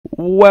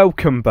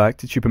Welcome back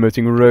to Choupo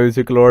Moting Road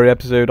to Glory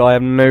episode. I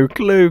have no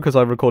clue because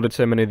I've recorded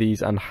so many of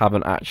these and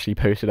haven't actually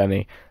posted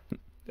any.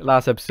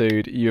 Last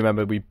episode, you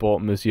remember we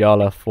bought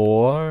Musiala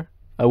for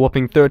a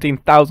whopping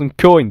 13,000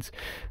 coins.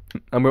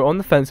 And we're on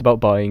the fence about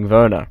buying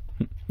Werner.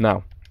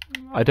 Now,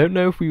 I don't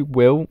know if we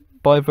will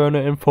buy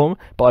Werner in form,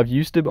 but I've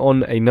used him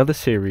on another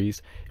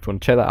series. If you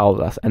want to check that out,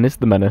 that's Ennis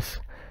the Menace.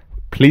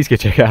 Please go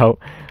check it out.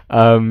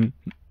 And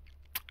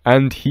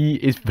he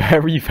is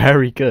very,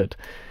 very good.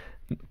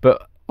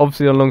 But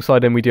obviously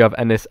alongside him we do have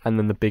Ennis and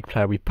then the big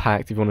player we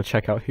packed. If you want to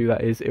check out who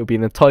that is, it'll be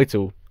in the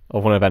title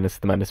of one of Ennis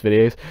the Menace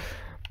videos.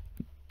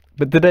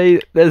 But today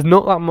there's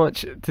not that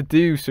much to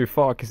do so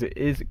far because it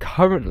is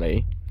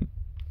currently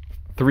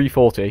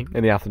 3:40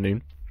 in the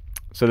afternoon.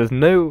 So there's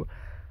no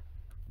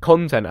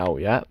content out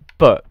yet,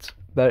 but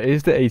there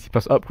is the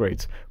 80+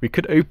 upgrades. We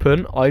could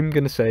open, I'm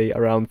going to say,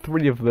 around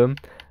 3 of them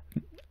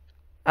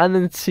and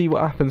then see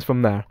what happens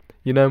from there.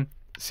 You know,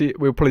 see,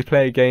 we'll probably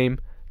play a game,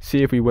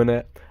 see if we win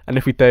it, and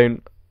if we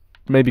don't,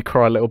 maybe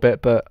cry a little bit,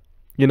 but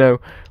you know,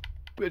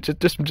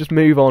 just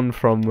move on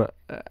from it.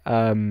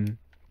 I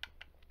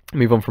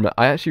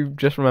actually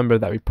just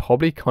remembered that we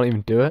probably can't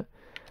even do it,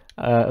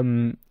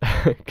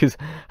 because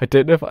I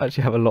don't know if I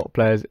actually have a lot of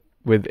players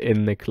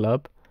within the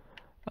club.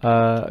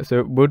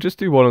 So we'll just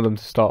do one of them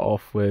to start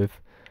off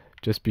with,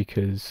 just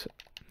because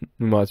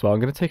we might as well. I'm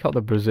gonna take out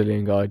the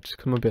Brazilian guy, just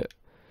come a bit.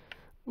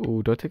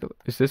 Oh, do I take?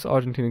 Is this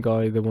Argentine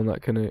guy the one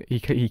that he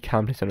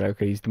can play center?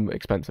 Okay, he's the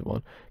expensive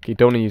one. Okay,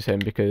 don't want to use him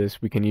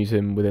because we can use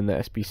him within the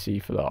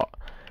SBC for that,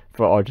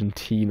 for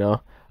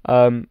Argentina.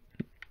 We'll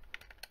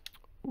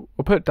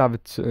put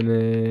Davidson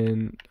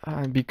in.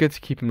 It'd be good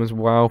to keep him as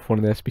well for one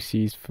of the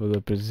SBCs for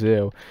the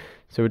Brazil.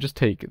 So we'll just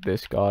take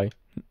this guy.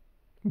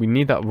 We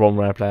need that Ron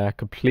Rare player.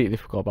 Completely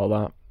forgot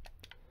about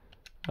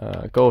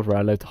that. Gold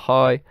rare, low to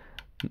high.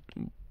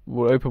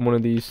 We'll open one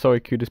of these. Sorry,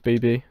 Kudus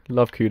baby.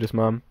 Love Kudus,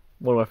 man.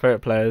 One of my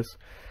favourite players,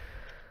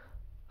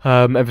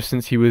 ever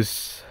since he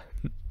was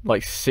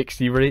like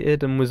 60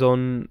 rated and was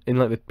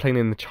playing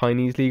in the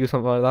Chinese league or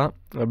something like that.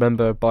 I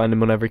remember buying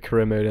him on every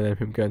career mode and then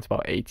him going to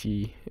about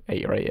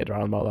 88 rated,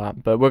 around about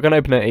that. But we're going to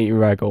open an 80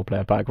 rare gold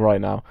player pack right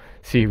now,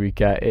 see who we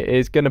get. It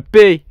is going to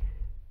be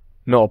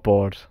not a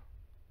board.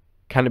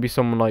 Can it be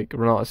someone like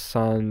Renato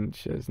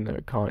Sanchez? No,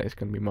 it can't. It's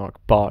going to be Mark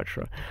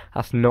Bartra.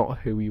 That's not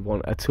who we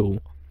want at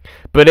all.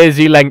 But is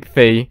he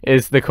lengthy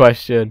is the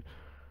question.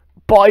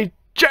 By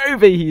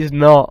Jovi, he's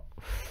not.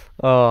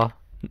 Probably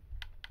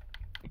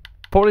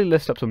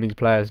list up some of these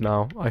players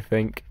now, I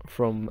think,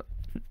 from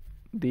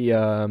the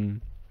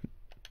on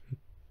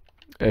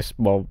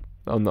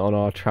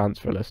our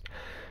transfer list.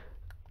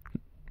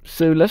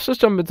 So let's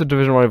just jump into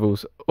division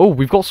rivals. Oh,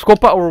 we've got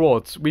squad battle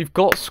rewards. We've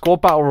got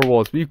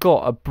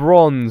a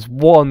bronze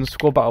 1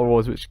 squad battle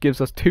rewards, which gives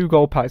us 2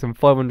 gold packs and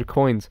 500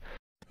 coins.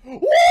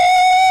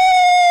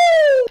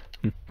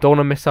 Don't want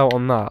to miss out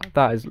on that.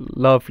 That is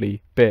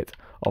lovely bit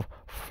of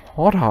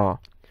fodder.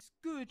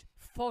 Good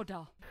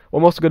fodder. What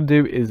I'm also going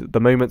to do is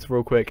the moments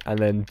real quick and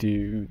then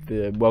do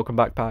the welcome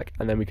back pack,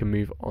 and then we can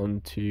move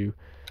on to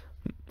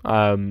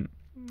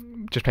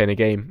just playing a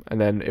game, and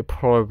then it'll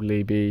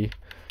probably be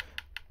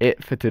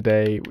it for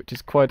today, which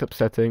is quite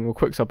upsetting. We'll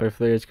quick sub both of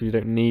those because we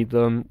don't need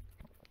them.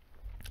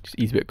 Just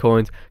easy bit of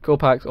coins.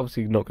 Gold packs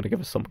obviously not going to give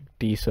us something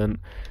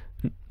decent.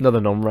 Another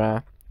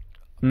non-rare.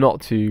 I'm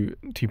not too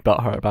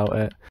butthurt about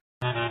it.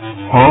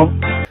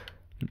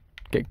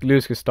 Get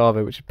Luis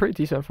Gustavo, which is pretty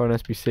decent for an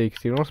SBC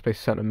because he can also play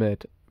centre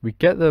mid. We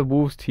get the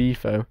Wolves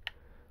Tifo.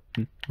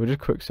 We'll just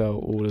quick sell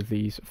all of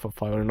these for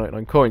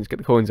 599 coins. Get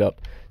the coins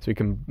up so we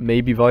can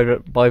maybe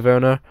buy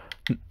Werner.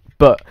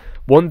 But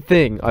one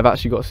thing I've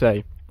actually got to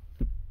say,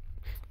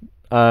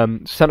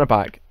 centre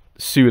back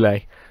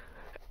Sule.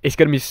 It's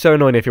going to be so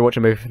annoying if you're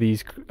watching both of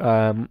these,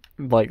 the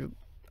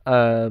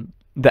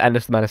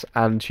Ennis the Menace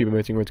and Choupo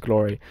Moting Road to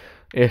Glory.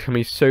 It's going to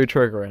be so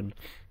triggering.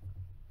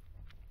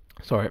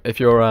 Sorry if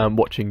you're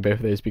watching both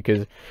of those,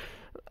 because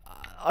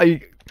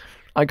I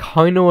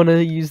kind of want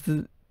to use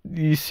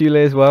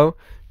Sule as well,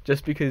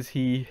 just because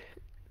he's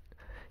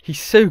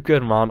so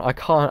good, man. I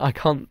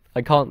can't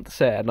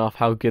say it enough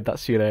how good that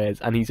Sule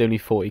is, and he's only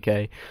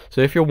 40k.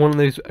 So if you're one of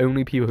those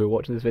only people who are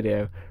watching this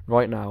video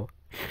right now,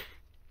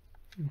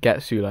 get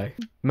Sule,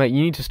 mate.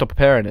 You need to stop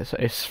appearing it.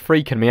 It's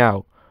freaking me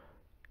out.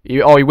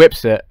 He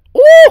whips it.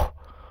 Oh,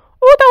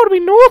 that would have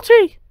been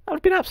naughty. That would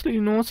have been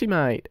absolutely naughty,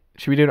 mate.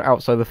 Should we do an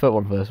outside the foot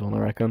one for this one, I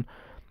reckon?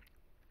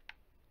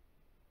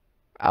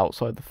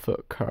 Outside the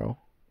foot curl.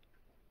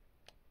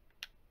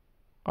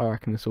 I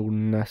reckon it's all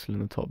nestle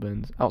in the top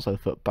bins. Outside the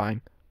foot, bang.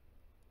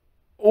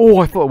 Oh,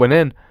 I thought it went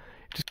in.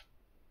 Just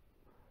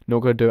not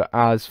going to do it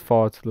as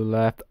far to the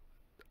left.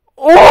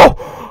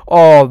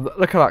 Oh,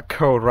 look at that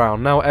curled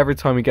round. Now every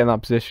time we get in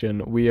that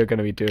position, we are going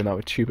to be doing that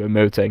with Choupo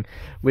Moting.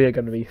 We are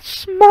going to be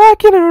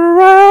smacking it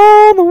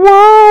around the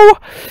wall.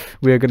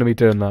 We are going to be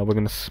doing that. We're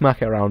going to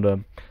smack it around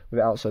him. With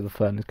it outside the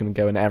foot, and it's going to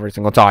go in every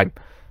single time.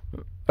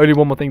 Only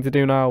one more thing to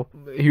do now.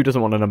 Who doesn't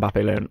want an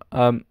Mbappe loan?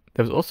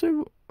 There was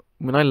also,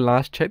 when I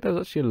last checked, there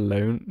was actually a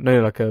loan.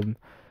 No, like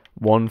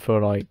one for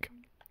like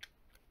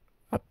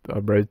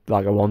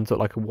like a one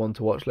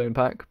to watch loan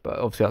pack, but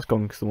obviously that's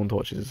gone because the one to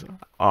watches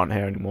aren't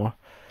here anymore.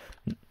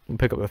 We'll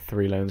pick up the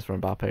 3 loans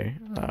from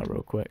Mbappe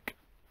real quick,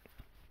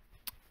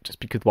 just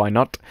because why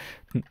not?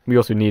 We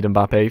also need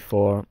Mbappe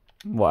for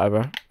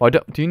whatever.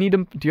 Do you need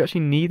him? Do you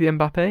actually need the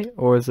Mbappe,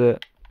 or is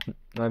it?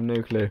 I have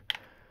no clue.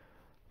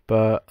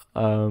 But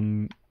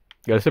yeah,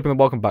 let's open the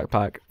welcome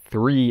backpack.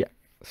 3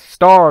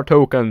 star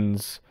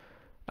tokens,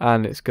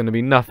 and it's gonna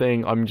be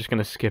nothing. I'm just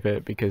gonna skip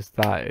it because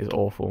that is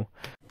awful.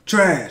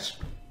 Trash.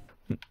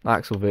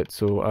 Axel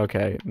Witsel,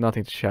 okay,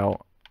 nothing to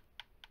shout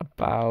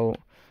about.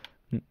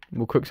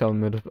 We'll quick sell the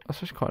Middlesbrough.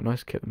 That's actually quite a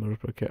nice kit, the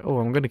Middlesbrough kit. Oh,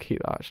 I'm going to keep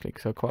that actually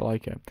because I quite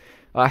like it.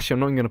 Actually, I'm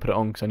not even going to put it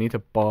on because I need to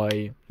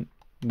buy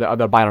the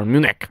other Bayern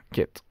Munich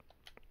kit.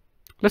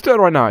 Let's do it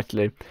right now.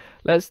 Actually,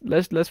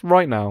 let's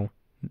right now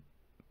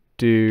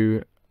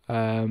do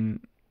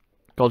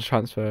God's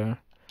transfer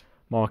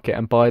market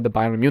and buy the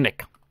Bayern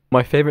Munich.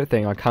 My favorite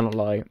thing, I cannot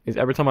lie, is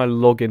every time I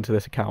log into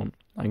this account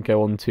and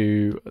go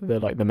onto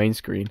the main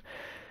screen,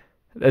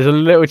 there's a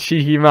little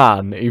cheeky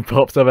man who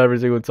pops up every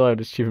single time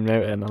to Choupo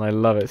Moting, and I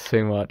love it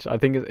so much. I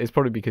think it's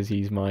probably because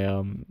he's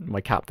my my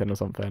captain or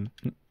something.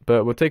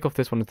 But we'll take off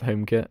this one as the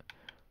home kit.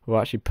 We'll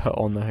actually put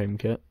on the home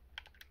kit,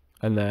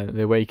 and then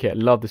the away kit.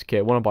 Love this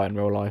kit. Want to buy it in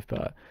real life,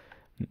 but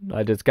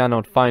I did scan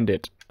out, find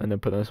it, and then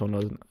put this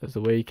one as the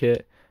away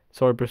kit.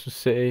 Sorry, Bristol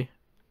City.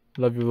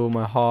 Love you with all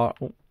my heart.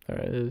 Oh, there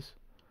it is.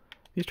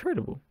 He's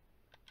tradable.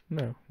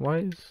 No, why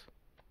is?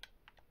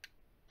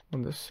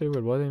 Oh, that's so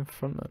weird. Why are they in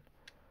front then?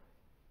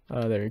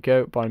 There we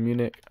go. Bayern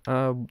Munich. Do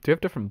you have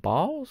different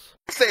bars?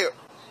 Say,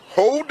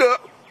 hold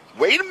up.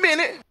 Wait a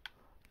minute.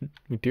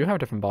 We do have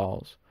different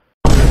bars.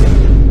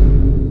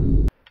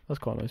 That's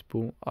quite a nice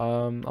ball.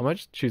 I might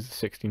just choose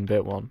the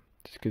 16-bit one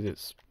just because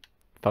it's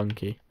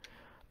funky.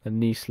 A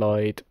knee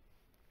slide.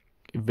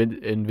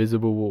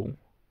 Invisible wall.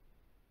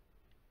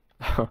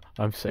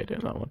 I'm so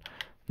doing that one.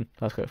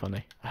 That's quite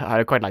funny.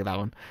 I quite like that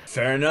one.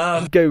 Fair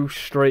enough. Go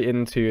straight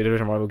into a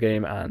division rival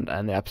game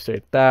and the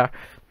episode there.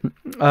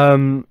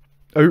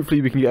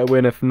 Hopefully we can get a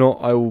win. If not,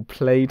 I will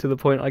play to the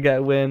point I get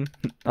a win.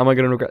 Am I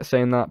going to regret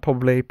saying that?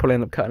 Probably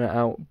end up cutting it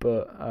out,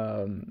 but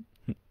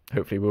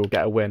hopefully we'll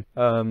get a win.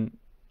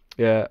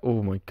 Yeah.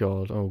 Oh my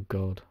god. Oh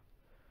god.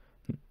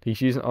 He's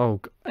using.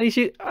 Oh.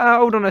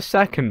 Hold on a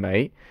second,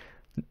 mate.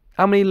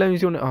 How many loans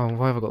do you want? Oh,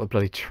 why have I got the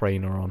bloody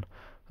trainer on?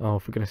 Oh,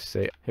 for goodness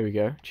sake. Here we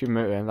go. Choupo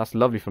Moting. That's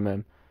lovely from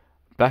him.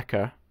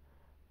 Becker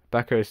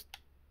is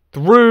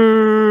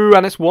through,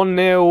 and it's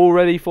 1-0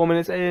 already. 4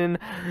 minutes in.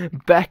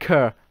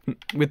 Becker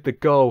with the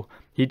goal.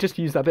 He just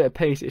used that bit of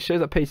pace. It shows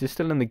that pace is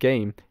still in the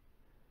game.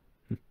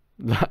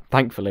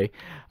 Thankfully.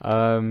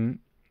 And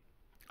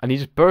he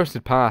just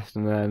bursted past,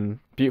 and then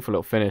beautiful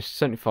little finish.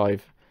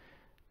 75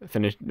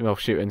 finish, well,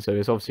 shooting, so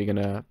it's obviously going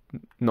to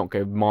not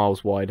go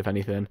miles wide, if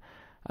anything.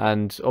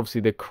 And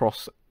obviously the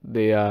cross,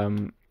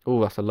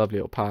 oh, that's a lovely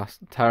little pass.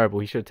 Terrible.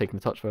 He should have taken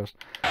the touch first.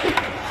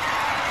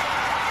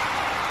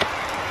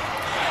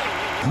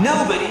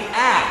 Nobody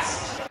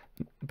asked.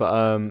 But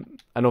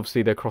and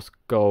obviously the cross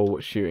goal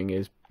shooting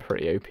is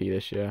pretty OP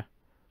this year.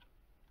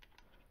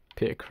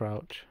 Peter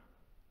Crouch.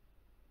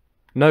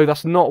 No,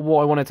 that's not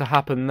what I wanted to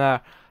happen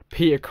there.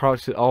 Peter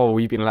Crouch. Oh,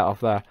 we've been let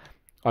off there.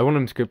 I want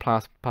him to go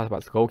pass it back to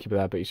the goalkeeper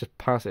there, but he's just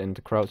passed it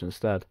into Crouch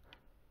instead.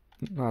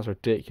 That's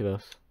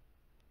ridiculous.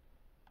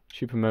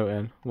 Choupo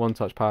Moting, one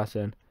touch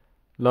passing.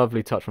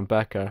 Lovely touch from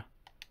Becker.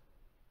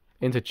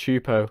 Into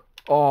Choupo.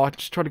 Oh,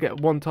 just trying to get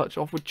one touch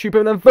off with Choupo,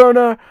 and then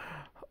Werner.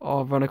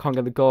 Oh, Werner can't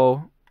get the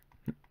goal.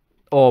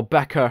 Oh,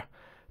 Becker.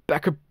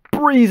 Becker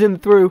breezing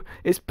through.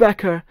 It's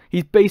Becker.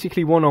 He's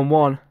basically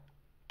one-on-one.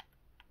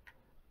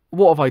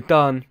 What have I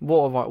done?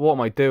 What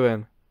am I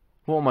doing?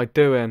 What am I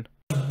doing?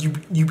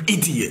 You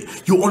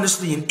idiot! You're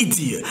honestly an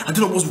idiot. I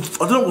don't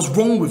know what's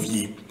wrong with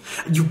you.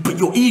 But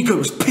your ego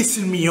is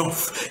pissing me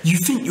off. You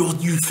think you're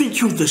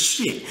the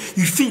shit.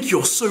 You think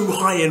you're so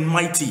high and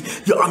mighty.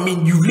 You're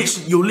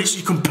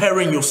literally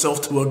comparing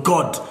yourself to a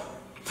god,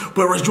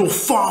 whereas you're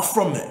far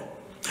from it.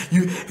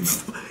 You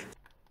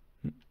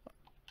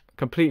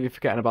completely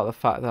forgetting about the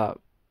fact that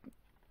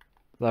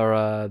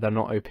they're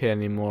not OP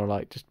anymore.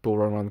 Like just ball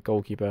run around the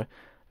goalkeeper.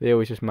 They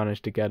always just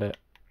manage to get it.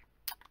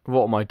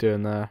 What am I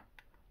doing there?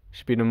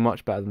 Should be doing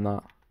much better than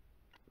that.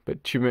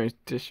 But Choupo's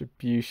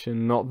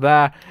distribution not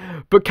there.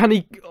 But can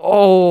he?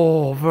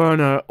 Oh,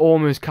 Werner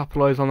almost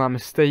capitalised on that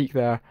mistake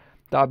there.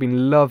 That would have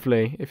been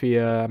lovely if he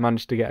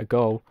managed to get a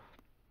goal.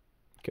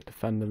 Good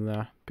defending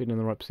there, being in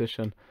the right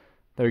position.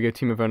 There we go.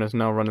 Timo Werner's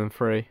now running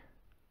free.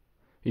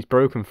 He's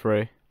broken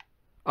free.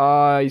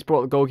 He's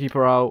brought the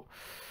goalkeeper out.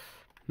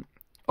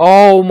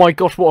 Oh my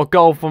gosh, what a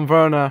goal from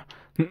Werner!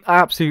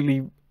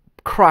 Absolutely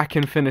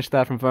cracking finish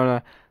there from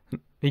Werner.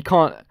 He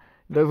can't.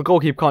 The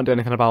goalkeeper can't do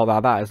anything about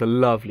that. That is a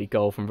lovely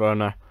goal from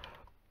Werner.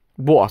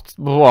 What?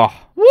 Woo!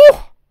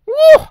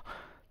 Woo!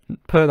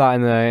 Put that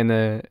in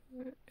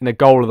the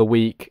goal of the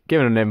week.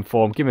 Give him an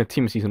inform. Give him a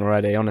team season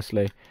already.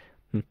 Honestly,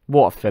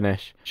 what a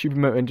finish. Choupo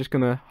Moting just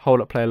gonna hold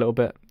up play a little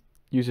bit.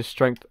 Use his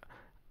strength.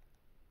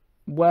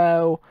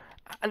 Well,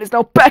 and it's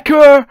now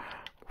Becker.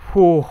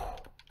 Whew.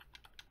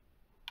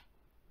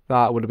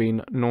 That would have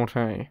been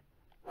naughty.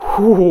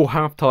 Whew,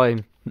 half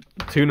time.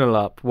 2-0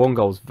 up. 1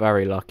 goal's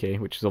very lucky,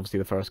 which is obviously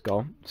the first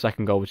goal.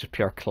 Second goal was just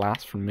pure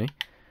class from me.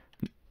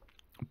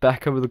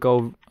 Becker with the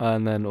goal,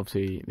 and then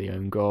obviously the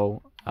own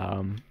goal.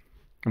 I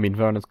mean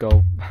Werner's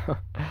goal.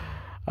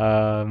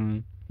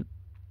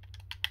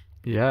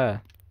 Yeah.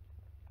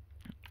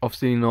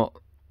 Obviously we've not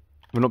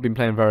been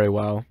playing very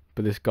well,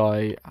 but this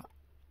guy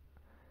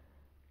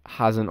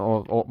hasn't,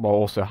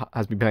 also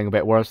has been playing a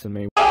bit worse than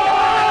me,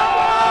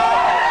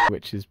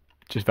 which is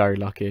just very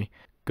lucky.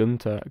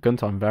 Gunter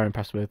I'm very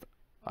impressed with.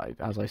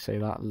 As I say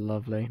that,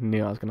 lovely.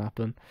 Knew that was gonna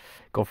happen.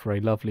 Godfrey,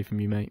 lovely from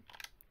you, mate.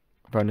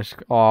 Werner,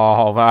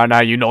 oh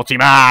Werner, you naughty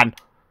man!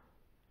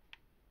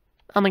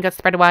 Oh my God,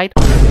 spread wide.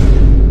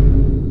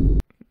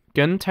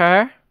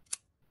 Gunter,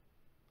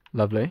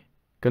 lovely.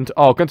 Gunter,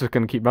 oh Gunter's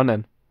gonna keep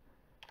running.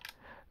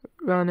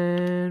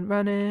 Running.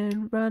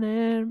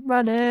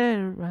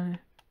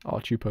 Oh,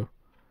 Choupo.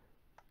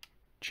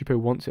 Choupo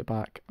wants it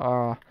back.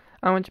 Ah,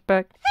 I want it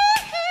back.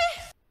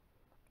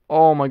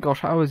 Oh my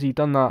gosh, how has he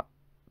done that?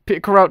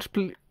 Pick Crouch,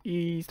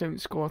 please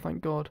don't score,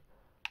 thank God.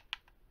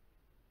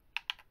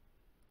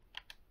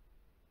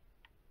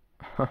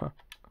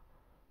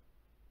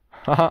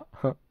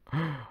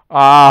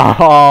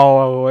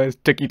 Oh, it's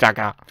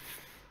tiki-taka.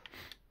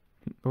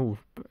 Oh,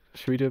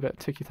 should we do a bit of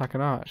tiki-taka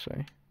now,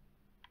 actually?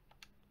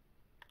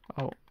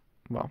 Oh,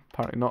 well,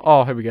 apparently not.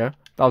 Oh, here we go.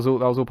 That was all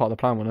part of the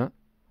plan, wasn't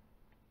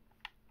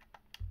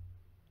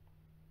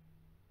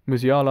it?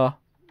 Musiala.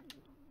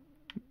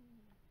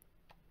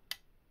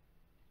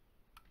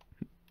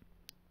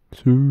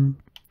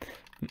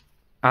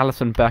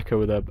 Alisson Becker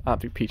with an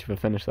absolute peach of a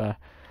finish there.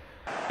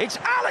 It's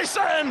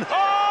Alisson!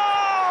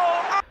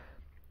 Oh!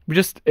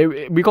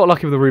 We got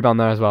lucky with the rebound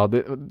there as well.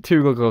 The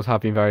 2 goals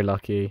have been very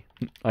lucky.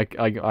 I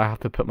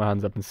have to put my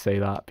hands up and say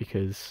that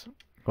because,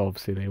 well,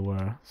 obviously they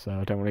were. So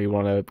I don't really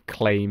want to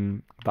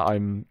claim that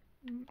I'm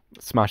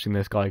smashing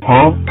this guy.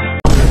 Huh?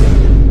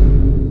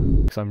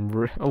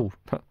 Because oh,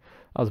 that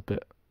was a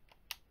bit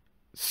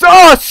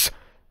sus.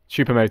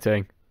 Super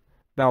Moting.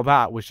 Now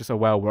that was just a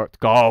well-worked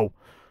goal.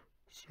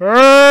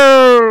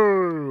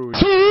 So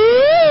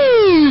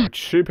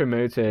Super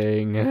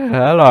Moting.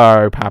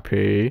 Hello,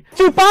 Pappy.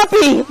 You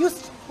Pappy! You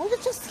just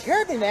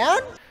scared me,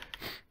 man.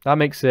 That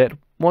makes it.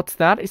 What's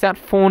that? Is that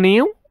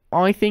 4-0?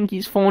 I think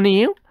he's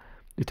 4-0.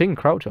 You're taking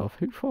Crouch off.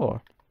 Who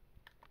for?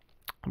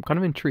 I'm kind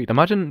of intrigued.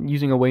 Imagine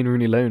using a Wayne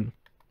Rooney loan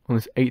on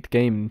this 8th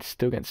game and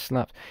still getting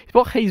snapped. He's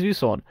brought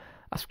Jesus on.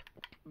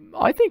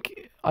 I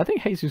think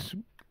Jesus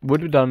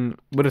would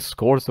have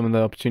scored some of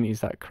the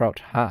opportunities that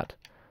Crouch had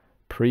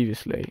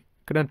previously.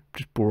 Could have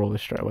just bore all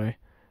this straight away.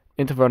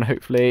 Into Werner,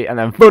 hopefully, and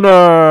then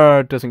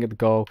Werner doesn't get the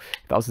goal.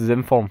 If that was his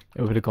inform,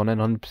 it would have gone in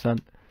 100%.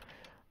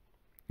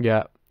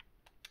 Yeah.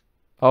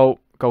 Oh,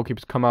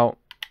 goalkeeper's come out.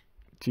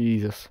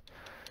 Jesus.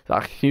 Is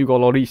that Hugo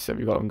Lloris that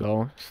we got on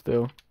goal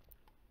still?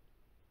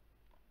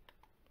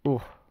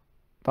 Oh,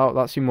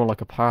 that seemed more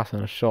like a pass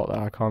than a shot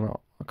there. I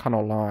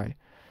cannot lie.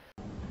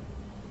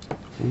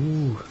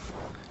 Ooh,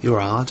 you're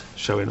hard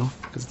showing off.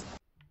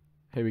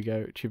 Here we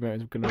go. Choupo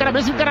is gonna.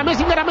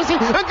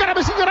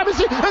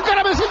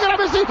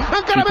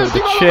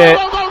 Shit.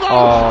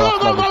 Oh,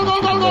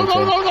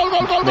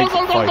 makes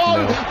it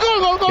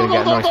 5-0. Gonna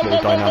get a nice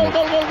little dynamic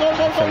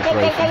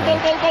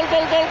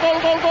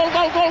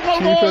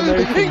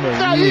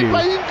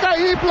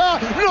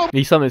celebration.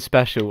 He's something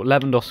special.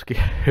 Lewandowski.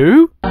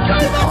 Who?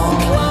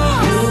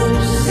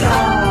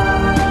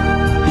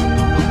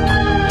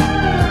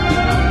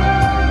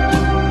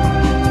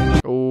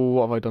 Oh,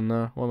 what have I done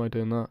there? Why am I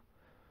doing that?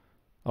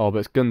 Oh, but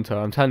it's Gunter.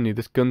 I'm telling you,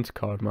 this Gunter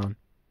card, man.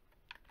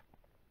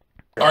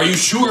 Are you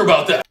sure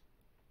about that?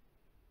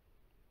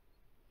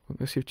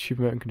 Let's see if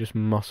Choupo can just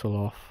muscle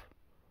off.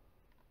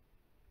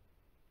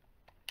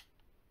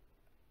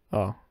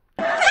 Oh.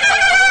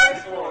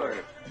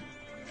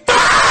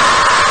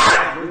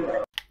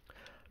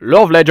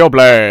 Lovely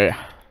jubbly!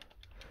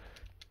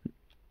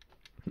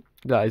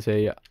 That is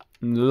a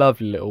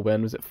lovely little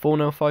win. Was it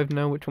 4-0,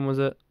 5-0? Which one was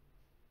it?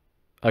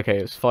 Okay,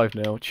 it was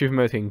 5-0.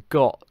 Choupo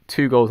got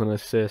 2 goals and an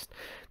assist.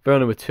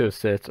 Werner with 2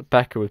 assists.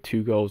 Becker with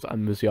 2 goals.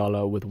 And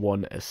Musiala with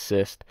 1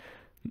 assist.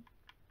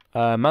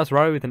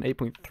 Mazraoui with an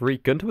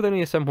 8.3. Gunter with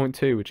only a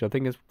 7.2, which I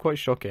think is quite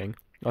shocking.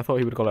 I thought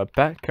he would have got it.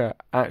 Becker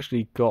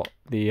actually got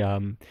the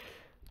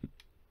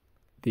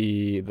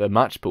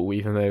match ball,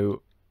 even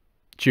though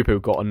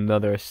Choupo got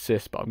another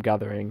assist. But I'm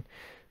gathering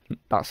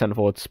that centre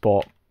forward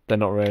spot, they're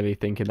not really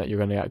thinking that you're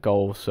going to get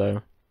goals,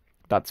 so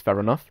that's fair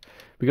enough.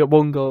 We got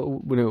 1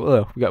 goal. We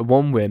got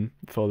 1 win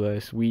for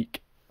this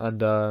week,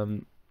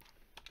 and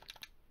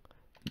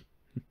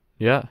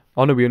yeah.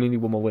 Oh no, we only need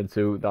 1 more win,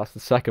 so that's the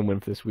 2nd win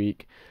for this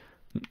week.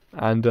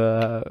 And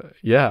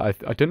yeah, I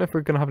don't know if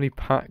we're gonna have any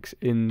packs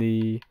in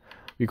the.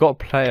 We've got a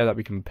player that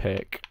we can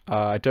pick.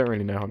 I don't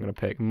really know who I'm gonna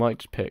pick. Might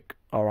just pick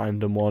a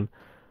random one.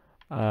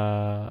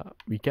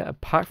 We get a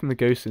pack from the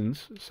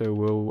Ghostins, so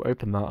we'll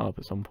open that up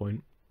at some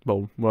point.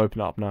 Well, we'll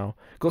open it up now.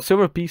 Got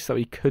Silver Beast that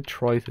we could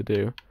try to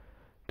do.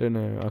 Don't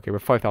know. Okay, we're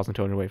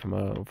 5,200 away from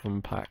a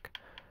pack.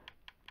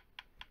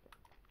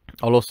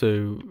 I'll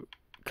also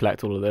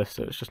collect all of this,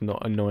 so it's just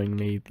not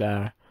annoyingly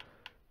there.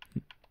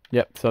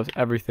 Yep, so that's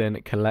everything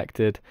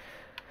collected.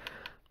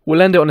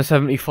 We'll end it on a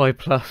 75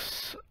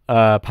 plus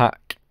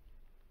pack.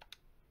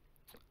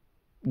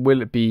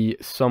 Will it be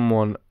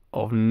someone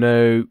of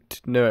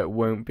note? No, it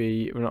won't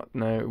be.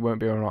 No, it won't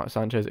be Renato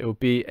Sanchez. It will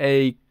be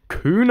a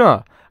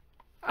Cunha.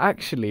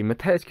 Actually,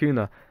 Mateus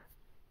Cunha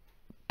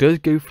does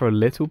go for a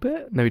little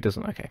bit. No, he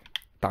doesn't. Okay,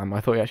 damn.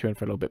 I thought he actually went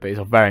for a little bit, but he's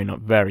a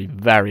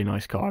very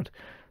nice card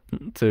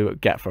to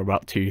get for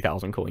about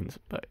 2,000 coins.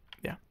 But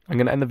yeah, I'm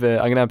gonna end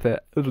the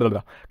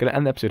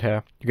episode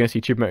here. You're gonna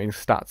see Choupo Moting's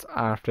stats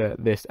after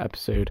this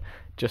episode,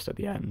 just at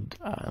the end,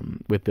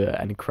 with the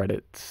end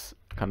credits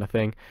kind of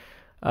thing.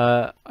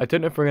 I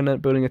don't know if we're gonna end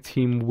up building a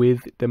team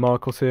with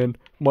DeMarcus in.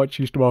 Might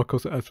choose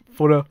DeMarcus as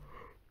fodder.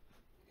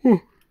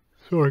 Oh,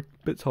 sorry,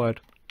 a bit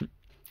tired.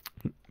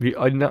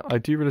 I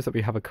do realise that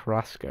we have a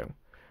Carrasco.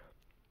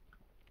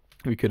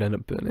 We could end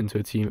up putting into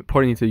a team.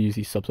 Probably need to use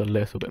these subs a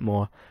little bit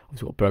more.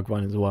 We've got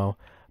Bergwijn as well.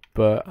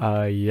 But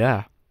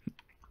yeah,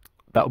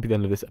 that will be the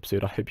end of this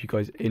episode. I hope you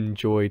guys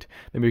enjoyed.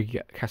 Maybe we can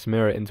get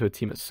Casemiro into a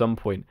team at some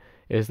point.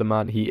 Is the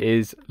man. He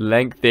is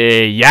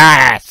lengthy.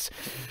 Yes!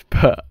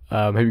 But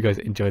hope you guys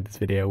enjoyed this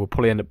video. We'll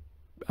probably end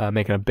up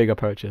making a bigger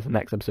purchase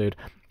next episode.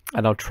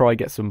 And I'll try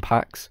get some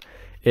packs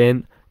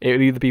in. It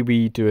would either be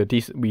we do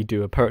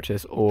a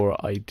purchase, or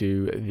I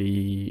do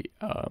the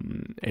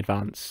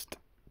advanced,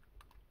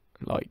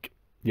 like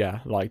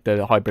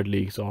the hybrid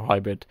leagues or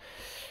hybrid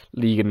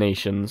League of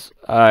Nations.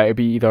 It'd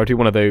be either I do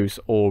one of those,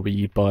 or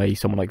we buy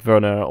someone like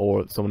Werner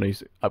or someone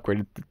who's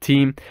upgraded the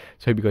team.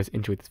 So I hope you guys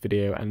enjoyed this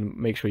video, and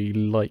make sure you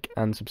like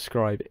and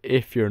subscribe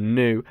if you're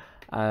new,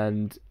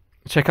 and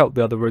check out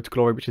the other Road to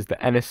Glory, which is the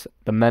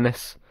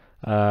Menace.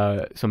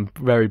 Some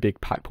very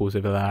big pack pulls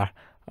over there.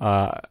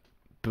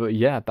 But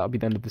yeah, that'll be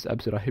the end of this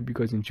episode. I hope you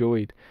guys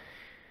enjoyed.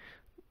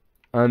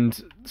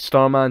 And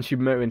Starman Choupo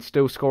Moting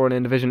still scoring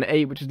in Division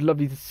 8, which is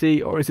lovely to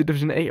see. Or is it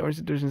Division 8 or is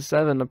it Division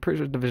 7? I'm pretty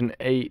sure it's Division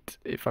 8,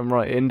 if I'm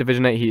right. In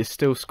Division 8, he is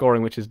still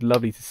scoring, which is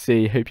lovely to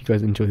see. Hope you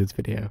guys enjoyed this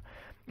video.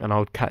 And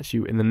I'll catch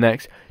you in the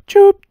next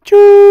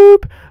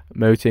Choupo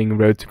Moting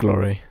Road to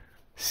Glory.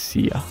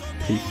 See ya.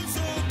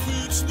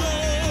 Peace.